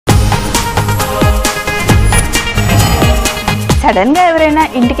సడన్గా ఎవరైనా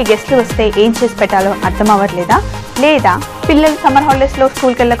ఇంటికి గెస్ట్లు వస్తే ఏం చేసి పెట్టాలో అర్థం అవ్వట్లేదా? లేదా పిల్లలు సమ్మర్ హాలిడేస్లో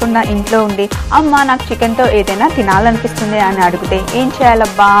స్కూల్కి వెళ్లకుండా ఇంట్లో ఉండి అమ్మ నాకు చికెన్తో ఏదైనా తినాలనిపిస్తుంది అని అడిగితే ఏం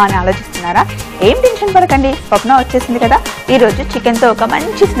చేయాలబ్బా అని ఆలోచిస్తున్నారా? ఏం టెన్షన్ పడకండి, స్వప్న వచ్చేసింది కదా. ఈరోజు చికెన్తో ఒక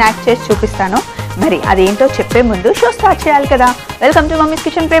మంచి స్నాక్ చేసి చూపిస్తాను. మరి అదేంటో చెప్పే ముందు షో స్టార్ట్ చేయాలి కదా. వెల్కమ్ టు మమ్మీస్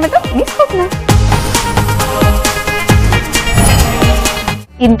కిచెన్, ప్రేమతో మీ స్వప్న.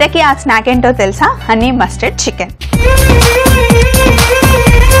 ఇంతకీ ఆ స్నాక్ ఏంటో తెలుసా? Honey mustard chicken.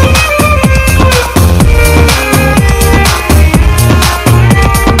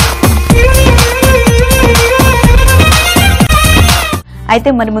 అయితే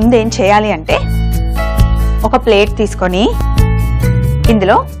మరి ముందు ఏం చేయాలి అంటే, ఒక ప్లేట్ తీసుకొని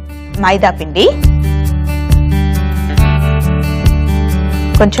ఇందులో మైదా పిండి,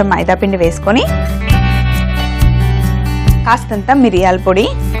 కొంచెం మైదా పిండి వేసుకొని కాస్తంత మిరియాల పొడి,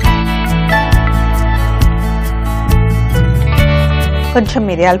 కొంచెం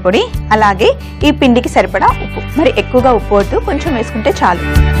మిరియాల పొడి, అలాగే ఈ పిండికి సరిపడా ఉప్పు. మరి ఎక్కువగా ఉప్పు వద్దు, కొంచెం వేసుకుంటే చాలు.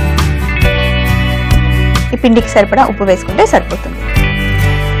 ఈ పిండికి సరిపడా ఉప్పు వేసుకుంటే సరిపోతుంది.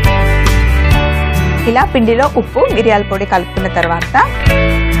 ఇలా పిండిలో ఉప్పు మిరియాల పొడి కలుపుకున్న తర్వాత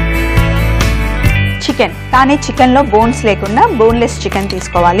చికెన్, కానీ చికెన్లో బోన్స్ లేకుండా బోన్లెస్ చికెన్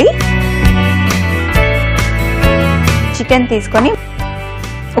తీసుకోవాలి. చికెన్ తీసుకొని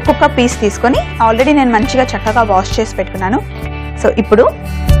ఒక్కొక్క పీస్ తీసుకొని ఆల్రెడీ నేను మంచిగా చక్కగా వాష్ చేసి పెట్టుకున్నాను. సో ఇప్పుడు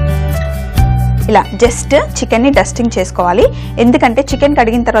ఇలా జస్ట్ చికెన్ని డస్టింగ్ చేసుకోవాలి. ఎందుకంటే చికెన్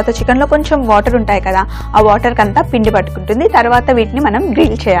కడిగిన తర్వాత చికెన్లో కొంచెం వాటర్ ఉంటాయి కదా, ఆ వాటర్కి అంతా పిండి పట్టుకుంటుంది. తర్వాత వీటిని మనం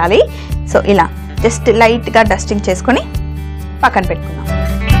గ్రిల్ చేయాలి. సో ఇలా జస్ట్ లైట్గా డస్టింగ్ చేసుకొని పక్కన పెట్టుకుందాం.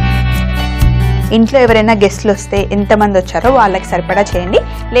 ఇంట్లో ఎవరైనా గెస్ట్లు వస్తే ఎంతమంది వచ్చారో వాళ్ళకి సరిపడా చేయండి.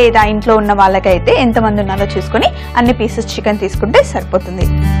 లేదా ఇంట్లో ఉన్న వాళ్ళకైతే ఎంతమంది ఉన్నారో చూసుకొని అన్ని పీసెస్ చికెన్ తీసుకుంటే సరిపోతుంది.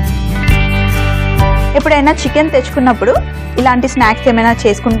 ఎప్పుడైనా చికెన్ తెచ్చుకున్నప్పుడు ఇలాంటి స్నాక్స్ ఏమైనా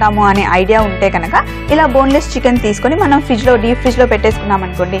చేసుకుంటాము అనే ఐడియా ఉంటే కనుక ఇలా బోన్లెస్ చికెన్ తీసుకొని మనం డీప్ ఫ్రిడ్జ్లో పెట్టేసుకున్నాం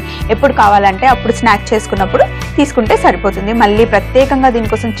అనుకోండి, ఎప్పుడు కావాలంటే అప్పుడు స్నాక్ చేసుకున్నప్పుడు తీసుకుంటే సరిపోతుంది. మళ్ళీ ప్రత్యేకంగా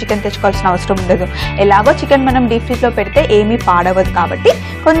దీనికోసం చికెన్ తెచ్చుకోవాల్సిన అవసరం ఉండదు. ఎలాగో చికెన్ మనం డీప్ ఫ్రిడ్జ్లో పెడితే ఏమీ పాడవదు కాబట్టి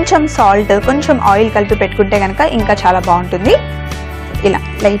కొంచెం సాల్ట్, కొంచెం ఆయిల్ కలిపి పెట్టుకుంటే కనుక ఇంకా చాలా బాగుంటుంది. ఇలా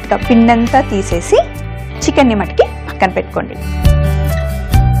లైట్గా పిండంతా తీసేసి చికెన్ని మటుకి పక్కన పెట్టుకోండి.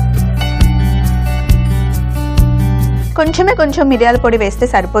 కొంచెం మిరియాల పొడి వేస్తే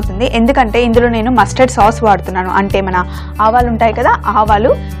సరిపోతుంది. ఎందుకంటే ఇందులో నేను మస్టర్డ్ సాస్ వాడుతున్నాను. అంటే మన ఆవాలు ఉంటాయి కదా,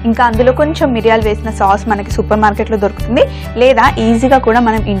 ఆవాలు, ఇంకా అందులో కొంచెం మిరియాలు వేసిన సాస్ మనకి సూపర్ మార్కెట్లో దొరుకుతుంది. లేదా ఈజీగా కూడా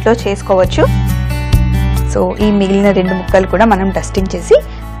మనం ఇంట్లో చేసుకోవచ్చు. సో ఈ మిగిలిన 2 ముక్కలు కూడా మనం డస్టింగ్ చేసి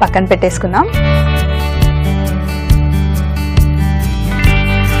పక్కన పెట్టేసుకుందాం.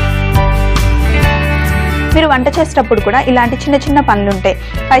 మీరు వంట చేసేటప్పుడు కూడా ఇలాంటి చిన్న చిన్న పనులు ఉంటాయి.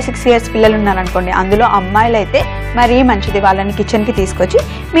 5-6 ఇయర్స్ పిల్లలు ఉన్నారనుకోండి, అందులో అమ్మాయిలు అయితే మరీ మంచిది. వాళ్ళని కిచెన్కి తీసుకొచ్చి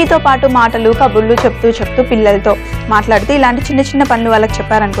మీతో పాటు మాటలు కబుర్లు చెప్తూ పిల్లలతో మాట్లాడుతూ ఇలాంటి చిన్న చిన్న పనులు వాళ్ళకి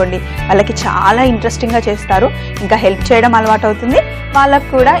చెప్పారనుకోండి, వాళ్ళకి చాలా ఇంట్రెస్టింగ్గా చేస్తారు. ఇంకా హెల్ప్ చేయడం అలవాటు అవుతుంది, వాళ్ళకు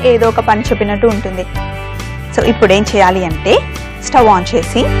కూడా ఏదో ఒక పని చెప్పినట్టు ఉంటుంది. సో ఇప్పుడు ఏం చేయాలి అంటే, స్టవ్ ఆన్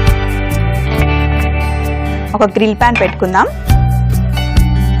చేసి ఒక గ్రిల్ ప్యాన్ పెట్టుకుందాం.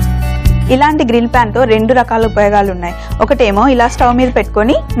 ఇలాంటి గ్రిల్ ప్యాన్తో 2 రకాల ఉపయోగాలు ఉన్నాయి. ఒకటేమో ఇలా స్టవ్ మీద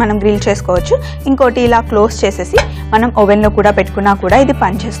పెట్టుకొని మనం గ్రిల్ చేసుకోవచ్చు. ఇంకోటి ఇలా క్లోజ్ చేసేసి మనం ఓవెన్లో కూడా పెట్టుకున్నా కూడా ఇది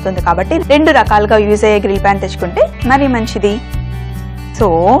పనిచేస్తుంది. కాబట్టి 2 రకాలుగా యూజ్ అయ్యే గ్రిల్ ప్యాన్ తెచ్చుకుంటే మరీ మంచిది. సో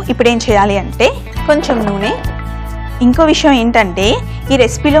ఇప్పుడు ఏం చేయాలి అంటే, కొంచెం నూనె. ఇంకో విషయం ఏంటంటే, ఈ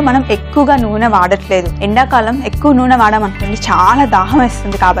రెసిపీలో మనం ఎక్కువగా నూనె వాడట్లేదు. ఎండాకాలం ఎక్కువ నూనె వాడామనుకోండి చాలా దాహం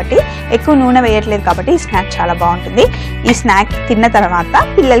వేస్తుంది. కాబట్టి ఎక్కువ నూనె వేయట్లేదు. కాబట్టి ఈ స్నాక్ చాలా బాగుంటుంది. ఈ స్నాక్ తిన్న తర్వాత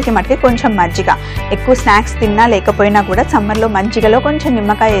పిల్లలకి మటుకి కొంచెం మజ్జిగ, ఎక్కువ స్నాక్స్ తిన్నా లేకపోయినా కూడా సమ్మర్లో మజ్జిగలో కొంచెం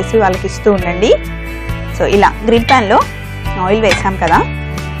నిమ్మకాయ వేసి వాళ్ళకి ఇస్తూ ఉండండి. సో ఇలా గ్రిల్ ప్యాన్లో ఆయిల్ వేసాం కదా,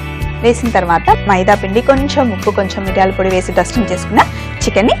 వేసిన తర్వాత మైదా పిండి, కొంచెం ఉప్పు, కొంచెం మిరియాల పొడి వేసి డస్టింగ్ చేసుకున్న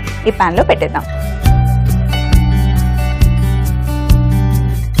చికెన్ని ఈ ప్యాన్లో పెట్టేద్దాం.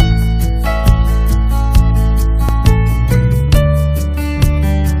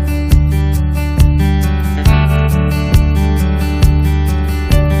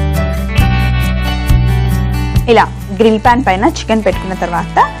 ఇలా గ్రిల్ ప్యాన్ పైన చికెన్ పెట్టుకున్న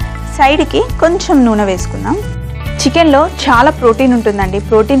తర్వాత సైడ్కి కొంచెం నూనె వేసుకుందాం. చికెన్లో చాలా ప్రోటీన్ ఉంటుందండి.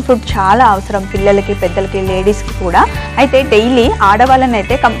 ప్రోటీన్ ఫుడ్ చాలా అవసరం పిల్లలకి, పెద్దలకి, లేడీస్కి కూడా. అయితే డైలీ ఆడవాళ్ళని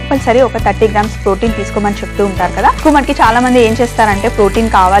అయితే కంపల్సరీ ఒక 30 గ్రామ్స్ ప్రోటీన్ తీసుకోమని చెప్తూ ఉంటారు కదా. మనకి చాలా మంది ఏం చేస్తారంటే ప్రోటీన్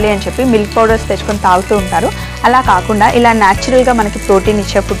కావాలి అని చెప్పి మిల్క్ పౌడర్స్ తెచ్చుకొని తాగుతూ ఉంటారు. అలా కాకుండా ఇలా న్యాచురల్గా మనకి ప్రోటీన్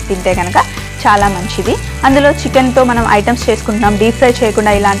ఇచ్చే ఫుడ్ తింటే కనుక చాలా మంచిది. అందులో చికెన్తో మనం ఐటమ్స్ చేసుకుంటున్నాం, డీప్ ఫ్రై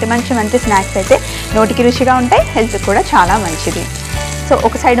చేయకుండా ఇలాంటి మంచి మంచి స్నాక్స్ అయితే నోటికి రుచిగా ఉంటాయి, హెల్త్ కూడా చాలా మంచిది. సో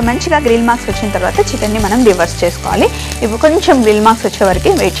ఒక సైడ్ మంచిగా గ్రిల్ మార్క్స్ వచ్చిన తర్వాత చికెన్ని మనం రివర్స్ చేసుకోవాలి. ఇప్పుడు కొంచెం గ్రిల్ మార్క్స్ వచ్చే వరకు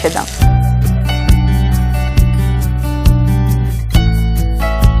వెయిట్ చేద్దాం.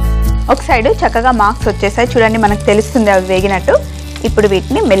 ఒక సైడ్ చక్కగా మార్క్స్ వచ్చేసాయి చూడండి, మనకు తెలుస్తుంది అవి వేగినట్టు. ఇప్పుడు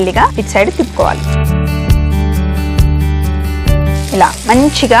వీటిని మెల్లిగా ఇటు సైడ్ తిప్పుకోవాలి. ఇలా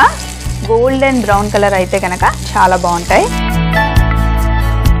మంచిగా గోల్డెన్ బ్రౌన్ కలర్ అయితే కనుక చాలా బాగుంటాయి.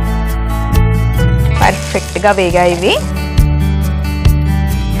 పర్ఫెక్ట్గా వేగాయి ఇవి.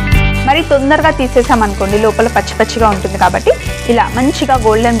 మరి తొందరగా తీసేసామనుకోండి లోపల పచ్చి పచ్చిగా ఉంటుంది కాబట్టి ఇలా మంచిగా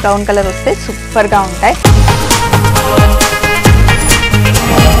గోల్డెన్ బ్రౌన్ కలర్ వస్తే సూపర్గా ఉంటాయి.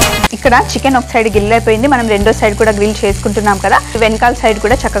 ఇక్కడ చికెన్ ఒక సైడ్ గ్రిల్ అయిపోయింది, మనం రెండో సైడ్ కూడా గ్రిల్ చేసుకుంటున్నాం కదా. వెనకాల సైడ్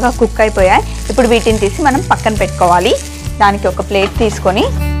కూడా చక్కగా కుక్ అయిపోయాయి. ఇప్పుడు వీటిని తీసి మనం పక్కన పెట్టుకోవాలి. దానికి ఒక ప్లేట్ తీసుకొని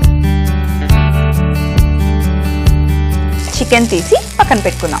చికెన్ తీసి పక్కన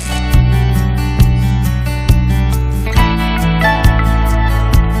పెట్టుకుందాం.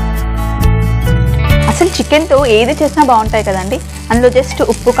 అసలు చికెన్తో ఏది చేసినా బాగుంటాయి కదండి. అందులో జస్ట్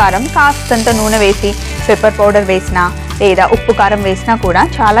ఉప్పు కారం కాస్తంత నూనె వేసి పెప్పర్ పౌడర్ వేసినా లేదా ఉప్పు కారం వేసినా కూడా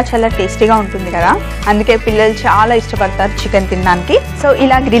చాలా చాలా టేస్టీగా ఉంటుంది కదా. అందుకే పిల్లలు చాలా ఇష్టపడతారు చికెన్ తినడానికి. సో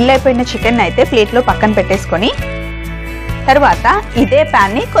ఇలా గ్రిల్ అయిపోయిన చికెన్ అయితే ప్లేట్లో పక్కన పెట్టేసుకొని తర్వాత ఇదే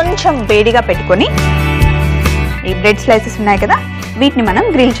ప్యాన్ని కొంచెం వేడిగా పెట్టుకొని ఈ బ్రెడ్ స్లైసెస్ ఉన్నాయి కదా వీటిని మనం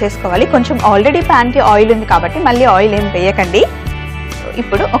గ్రిల్ చేసుకోవాలి. కొంచెం ఆల్రెడీ ప్యాన్కి ఆయిల్ ఉంది కాబట్టి మళ్ళీ ఆయిల్ ఏం వేయకండి.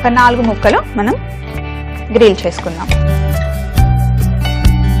 ఇప్పుడు ఒక 4 ముక్కలు మనం గ్రిల్ చేసుకుందాం.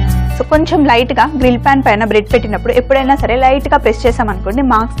 సో కొంచెం లైట్గా గ్రిల్ ప్యాన్ పైన బ్రెడ్ పెట్టినప్పుడు ఎప్పుడైనా సరే లైట్గా ప్రెస్ చేసామనుకోండి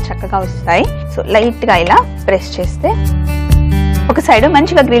మార్క్స్ చక్కగా వస్తాయి. సో లైట్గా ఇలా ప్రెస్ చేస్తే ఒక సైడ్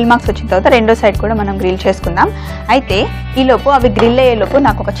మంచిగా గ్రిల్ మార్క్స్ వచ్చిన తర్వాత రెండో సైడ్ కూడా మనం గ్రిల్ చేసుకుందాం. అయితే ఈలోపు అవి గ్రిల్ అయ్యేలోపు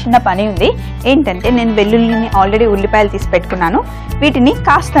నాకు ఒక చిన్న పని ఉంది. ఏంటంటే నేను వెల్లుల్లిని ఆల్రెడీ ఉల్లిపాయలు తీసి పెట్టుకున్నాను. వీటిని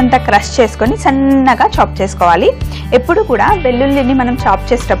కాస్తంత క్రష్ చేసుకొని సన్నగా చాప్ చేసుకోవాలి. ఎప్పుడు కూడా వెల్లుల్లిని మనం చాప్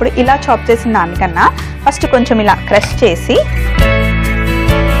చేసేటప్పుడు ఇలా చాప్ చేసిన దానికన్నా ఫస్ట్ కొంచెం ఇలా క్రష్ చేసి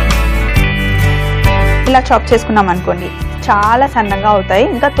ఇలా చాప్ చేసుకున్నాం అనుకోండి చాలా సన్నగా అవుతాయి,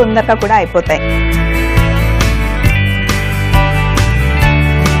 ఇంకా తొందరగా కూడా అయిపోతాయి.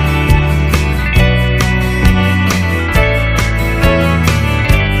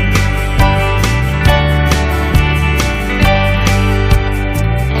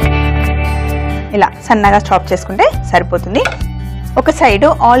 ఇలా సన్నగా చాప్ చేసుకుంటే సరిపోతుంది. ఒక సైడ్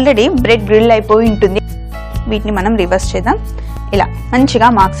ఆల్రెడీ బ్రెడ్ గ్రిల్ అయిపోయి ఉంటుంది. వీటిని మనం రివర్స్ చేద్దాం. ఇలా మంచిగా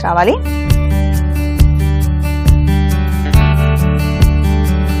మార్క్స్ రావాలి.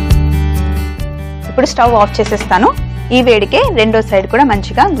 ఇప్పుడు స్టవ్ ఆఫ్ చేసేస్తాను. ఈ వేడికే రెండో సైడ్ కూడా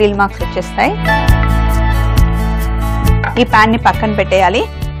మంచిగా గ్రిల్ మార్క్స్ వచ్చేస్తాయి. ఈ ప్యాన్ని పక్కన పెట్టేయాలి.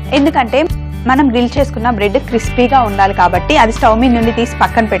 ఎందుకంటే మనం గ్రిల్ చేసుకున్న బ్రెడ్ క్రిస్పీగా ఉండాలి కాబట్టి అది స్టవ్ మీద నుండి తీసి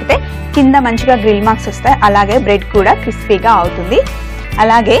పక్కన పెడితే కింద మంచిగా గ్రిల్ మార్క్స్ వస్తాయి. అలాగే బ్రెడ్ కూడా క్రిస్పీగా అవుతుంది.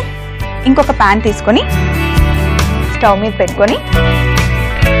 అలాగే ఇంకొక ప్యాన్ తీసుకొని స్టవ్ మీద పెట్టుకొని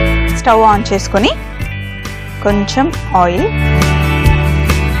స్టవ్ ఆన్ చేసుకొని కొంచెం ఆయిల్,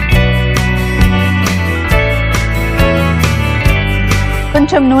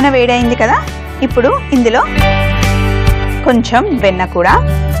 కొంచెం నూనె వేడైంది కదా. ఇప్పుడు ఇందులో కొంచెం వెన్న కూడా,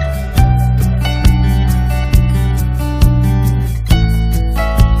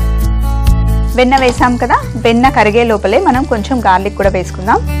 వెన్న వేసాం కదా, వెన్న కరిగే లోపలే మనం కొంచెం గార్లిక్ కూడా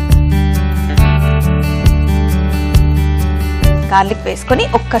వేసుకుందాం. గార్లిక్ వేసుకొని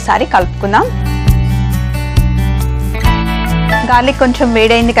ఒక్కసారి కలుపుకుందాం. గార్లిక్ కొంచెం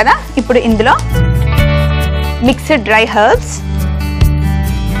వేడైంది కదా. ఇప్పుడు ఇందులో mixed dry herbs,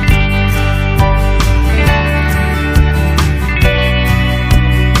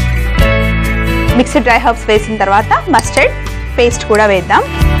 mixed dry herbs వేసిన తర్వాత మస్టర్డ్ పేస్ట్ కూడా వేద్దాం.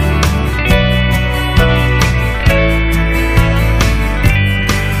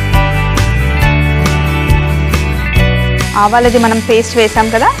 ఆవాలది మనం పేస్ట్ వేసాం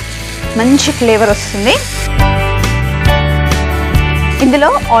కదా, మంచి ఫ్లేవర్ వస్తుంది. ఇందులో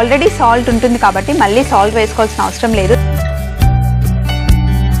ఆల్రెడీ సాల్ట్ ఉంటుంది కాబట్టి మళ్ళీ సాల్ట్ వేసుకోవాల్సిన అవసరం లేదు.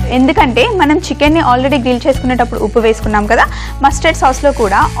 ఎందుకంటే మనం చికెన్ని ఆల్రెడీ గ్రిల్ చేసుకునేటప్పుడు ఉప్పు వేసుకున్నాం కదా. మస్టర్డ్ సాస్లో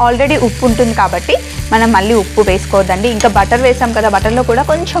కూడా ఆల్రెడీ ఉప్పు ఉంటుంది కాబట్టి మనం మళ్ళీ ఉప్పు వేసుకోవద్దండి. ఇంకా బటర్ వేసాం కదా, బటర్లో కూడా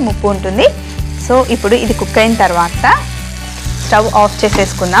కొంచెం ఉప్పు ఉంటుంది. సో ఇప్పుడు ఇది కుక్ అయిన తర్వాత స్టవ్ ఆఫ్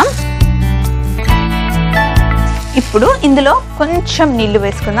చేసేసుకుందాం. ఇప్పుడు ఇందులో కొంచెం నీళ్లు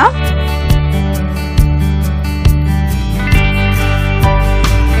వేసుకుందాం.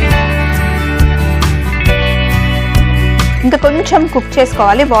 ఇంకా కొంచెం కుక్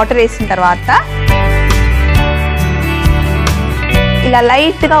చేసుకోవాలి. వాటర్ వేసిన తర్వాత ఇలా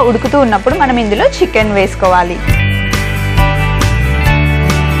లైట్గా ఉడుకుతూ ఉన్నప్పుడు మనం ఇందులో చికెన్ వేసుకోవాలి.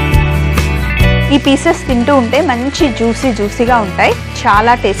 ఈ పీసెస్ తింటూ ఉంటే మంచి జ్యూసీగా ఉంటాయి,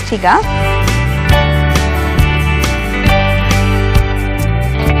 చాలా టేస్టీగా.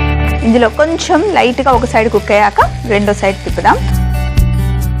 ఇందులో కొంచెం లైట్గా ఒక సైడ్ కుక్ అయ్యాక రెండో సైడ్ తిప్పుదాం.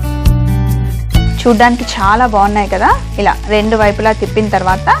 చూడ్డానికి చాలా బాగున్నాయి కదా. ఇలా రెండు వైపులా తిప్పిన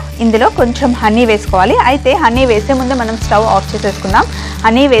తర్వాత ఇందులో కొంచెం హనీ వేసుకోవాలి. అయితే హనీ వేసే ముందే మనం స్టవ్ ఆఫ్ చేసేసుకుందాం.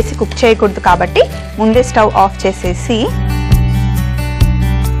 హనీ వేసి కుక్ చేయకూడదు కాబట్టి ముందే స్టవ్ ఆఫ్ చేసేసి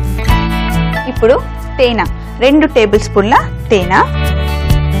ఇప్పుడు తేనె 2 టేబుల్ స్పూన్ల తేనె.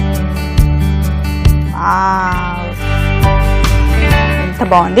 ఎంత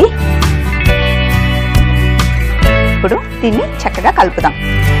బాగుంది. ఇప్పుడు దీన్ని చక్కగా కలుపుదాం.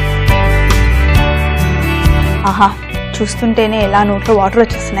 ఆహా, చూస్తుంటేనే ఎలా నోట్లో వాటర్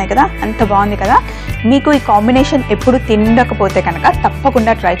వచ్చేస్తున్నాయి కదా, అంత బాగుంది కదా. మీకు ఈ కాంబినేషన్ ఎప్పుడు తినకపోతే కనుక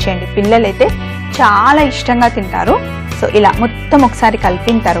తప్పకుండా ట్రై చేయండి. పిల్లలైతే చాలా ఇష్టంగా తింటారు. సో ఇలా మొత్తం ఒకసారి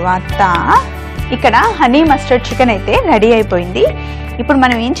కలిపిన తర్వాత ఇక్కడ హనీ మస్టర్డ్ చికెన్ అయితే రెడీ అయిపోయింది. ఇప్పుడు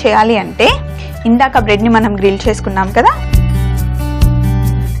మనం ఏం చేయాలి అంటే, ఇందాక బ్రెడ్ని మనం గ్రిల్ చేసుకున్నాం కదా,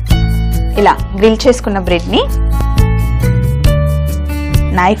 ఇలా గ్రిల్ చేసుకున్న బ్రెడ్ని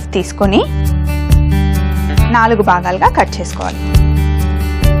నైఫ్ తీసుకొని 4 భాగాలుగా కట్ చేసుకోవాలి.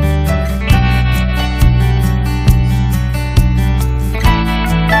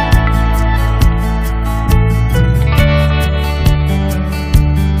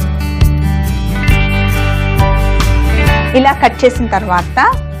 ఇలా కట్ చేసిన తర్వాత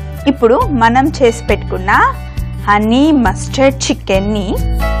ఇప్పుడు మనం చేసి పెట్టుకున్న హనీ మస్టర్డ్ చికెన్ని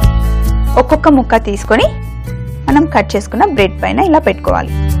ఒక్కొక్క ముక్క తీసుకొని మనం కట్ చేసుకున్న బ్రెడ్ పైన ఇలా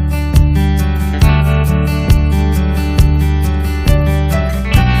పెట్టుకోవాలి.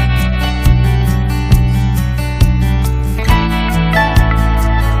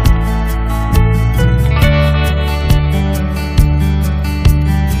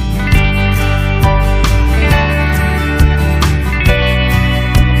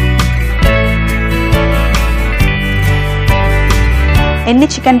 ఎన్ని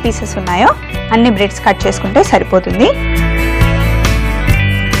చికెన్ పీసెస్ ఉన్నాయో అన్ని బ్రెడ్స్ కట్ చేసుకుంటే సరిపోతుంది.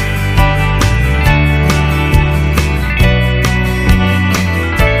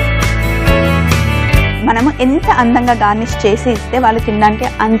 మనము ఎంత అందంగా గార్నిష్ చేసి ఇస్తే వాళ్ళు తినడానికి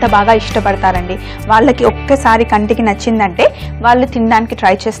అంత బాగా ఇష్టపడతారండి. వాళ్ళకి ఒక్కసారి కంటికి నచ్చిందంటే వాళ్ళు తినడానికి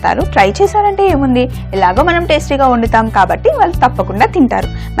ట్రై చేస్తారు. ట్రై చేశారంటే ఏముంది, ఎలాగో మనం టేస్టీగా వండుతాం కాబట్టి వాళ్ళు తప్పకుండా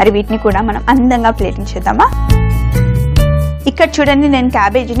తింటారు. మరి వీటిని కూడా మనం అందంగా ప్లేటింగ్ చేద్దామా. ఇక్కడ చూడండి, నేను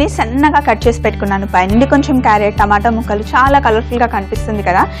క్యాబేజీని సన్నగా కట్ చేసి పెట్టుకున్నాను. పైన కొంచెం క్యారెట్, టమాటా ముక్కలు, చాలా కలర్ఫుల్గా కనిపిస్తుంది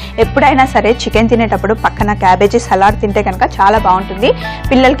కదా. ఎప్పుడైనా సరే చికెన్ తినేటప్పుడు పక్కన క్యాబేజీ సలాడ్ తింటే కనుక చాలా బాగుంటుంది.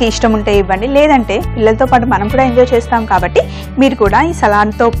 పిల్లలకి ఇష్టం ఉంటే ఇవ్వండి, లేదంటే పిల్లలతో పాటు మనం కూడా ఎంజాయ్ చేస్తాం కాబట్టి మీరు కూడా ఈ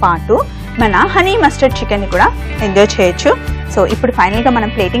సలాడ్తో పాటు మన హనీ మస్టర్డ్ చికెన్ని కూడా ఎంజాయ్ చేయొచ్చు. సో ఇప్పుడు ఫైనల్గా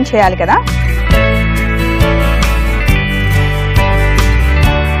మనం ప్లేటింగ్ చేయాలి కదా.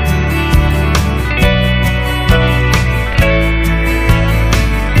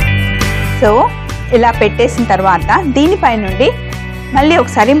 సో ఇలా పెట్టేసిన తర్వాత దీనిపై నుండి మళ్ళీ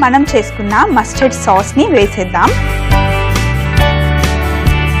ఒకసారి మనం చేసుకున్న మస్టర్డ్ సాస్ని వేసేద్దాం.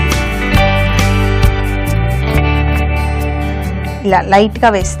 ఇలా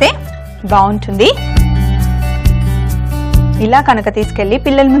లైట్గా వేస్తే బాగుంటుంది. ఇలా కనుక తీసుకెళ్ళి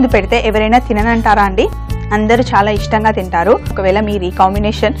పిల్లల ముందు పెడితే ఎవరైనా తిననంటారా అండి? అందరూ చాలా ఇష్టంగా తింటారు. ఒకవేళ మీరు ఈ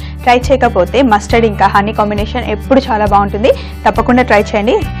కాంబినేషన్ ట్రై చేయకపోతే మస్టర్డ్ ఇంకా హనీ కాంబినేషన్ ఎప్పుడు చాలా బాగుంటుంది. తప్పకుండా ట్రై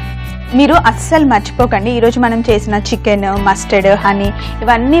చేయండి. మీరు అస్సలు మర్చిపోకండి, ఈరోజు మనం చేసిన చికెన్, మస్టర్డ్, హనీ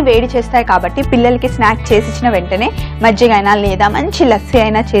ఇవన్నీ వేడి చేస్తాయి కాబట్టి పిల్లలకి స్నాక్ చేసి ఇచ్చిన వెంటనే మజ్జిగ అయినా లేదా మంచి లస్సీ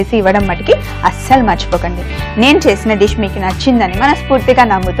అయినా చేసి ఇవ్వడం మటుకి అస్సలు మర్చిపోకండి. నేను చేసిన డిష్ మీకు నచ్చిందని మనస్ఫూర్తిగా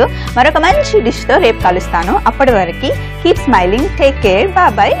నమ్ముతూ మరొక మంచి డిష్తో రేపు కలుస్తాను. అప్పటి వరకు keep smiling, take care,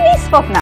 bye bye, మీ స్వప్న.